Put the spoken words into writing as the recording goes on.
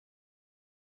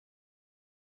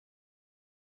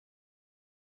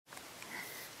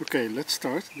Okay, let's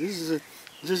start. This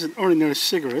is an ordinary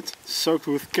cigarette soaked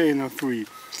with KNO3.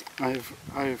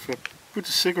 I have put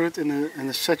the cigarette in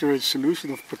a saturated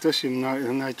solution of potassium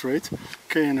nitrate,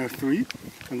 KNO3,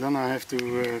 and then I have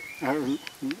to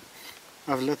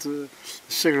I've let the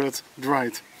cigarette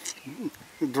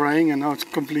drying, and now it's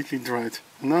completely dried.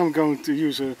 And now I'm going to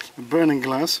use a burning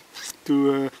glass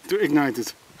to ignite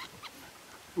it.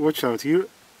 Watch out, here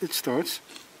it starts.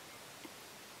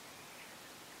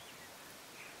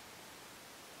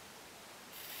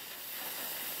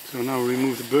 So now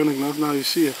remove the burning glass. Now you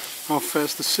see how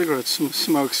fast the cigarette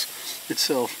smokes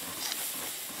itself.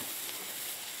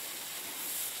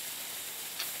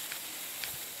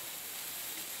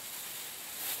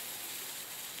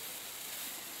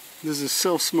 This is a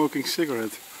self-smoking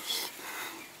cigarette.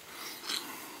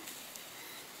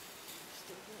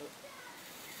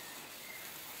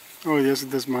 Oh yes,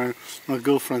 that's my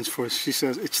girlfriend's voice. She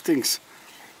says it stinks.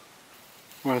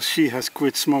 Well, she has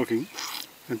quit smoking.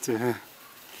 And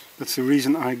that's the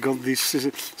reason I got these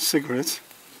cigarettes.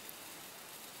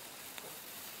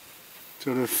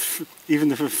 So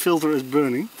even if a filter is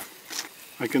burning,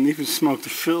 I can even smoke the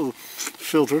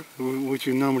filter, which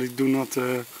you normally do not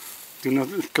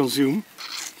consume.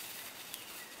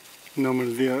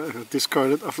 Normally they are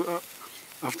discarded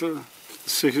after the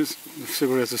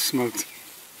cigarette is smoked.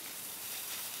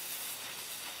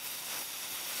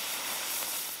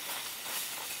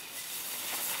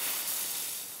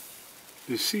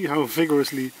 You see how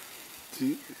vigorously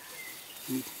the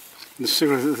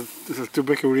cigarette, the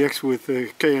tobacco reacts with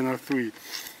KNO3.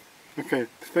 Okay,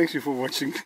 thanks you for watching.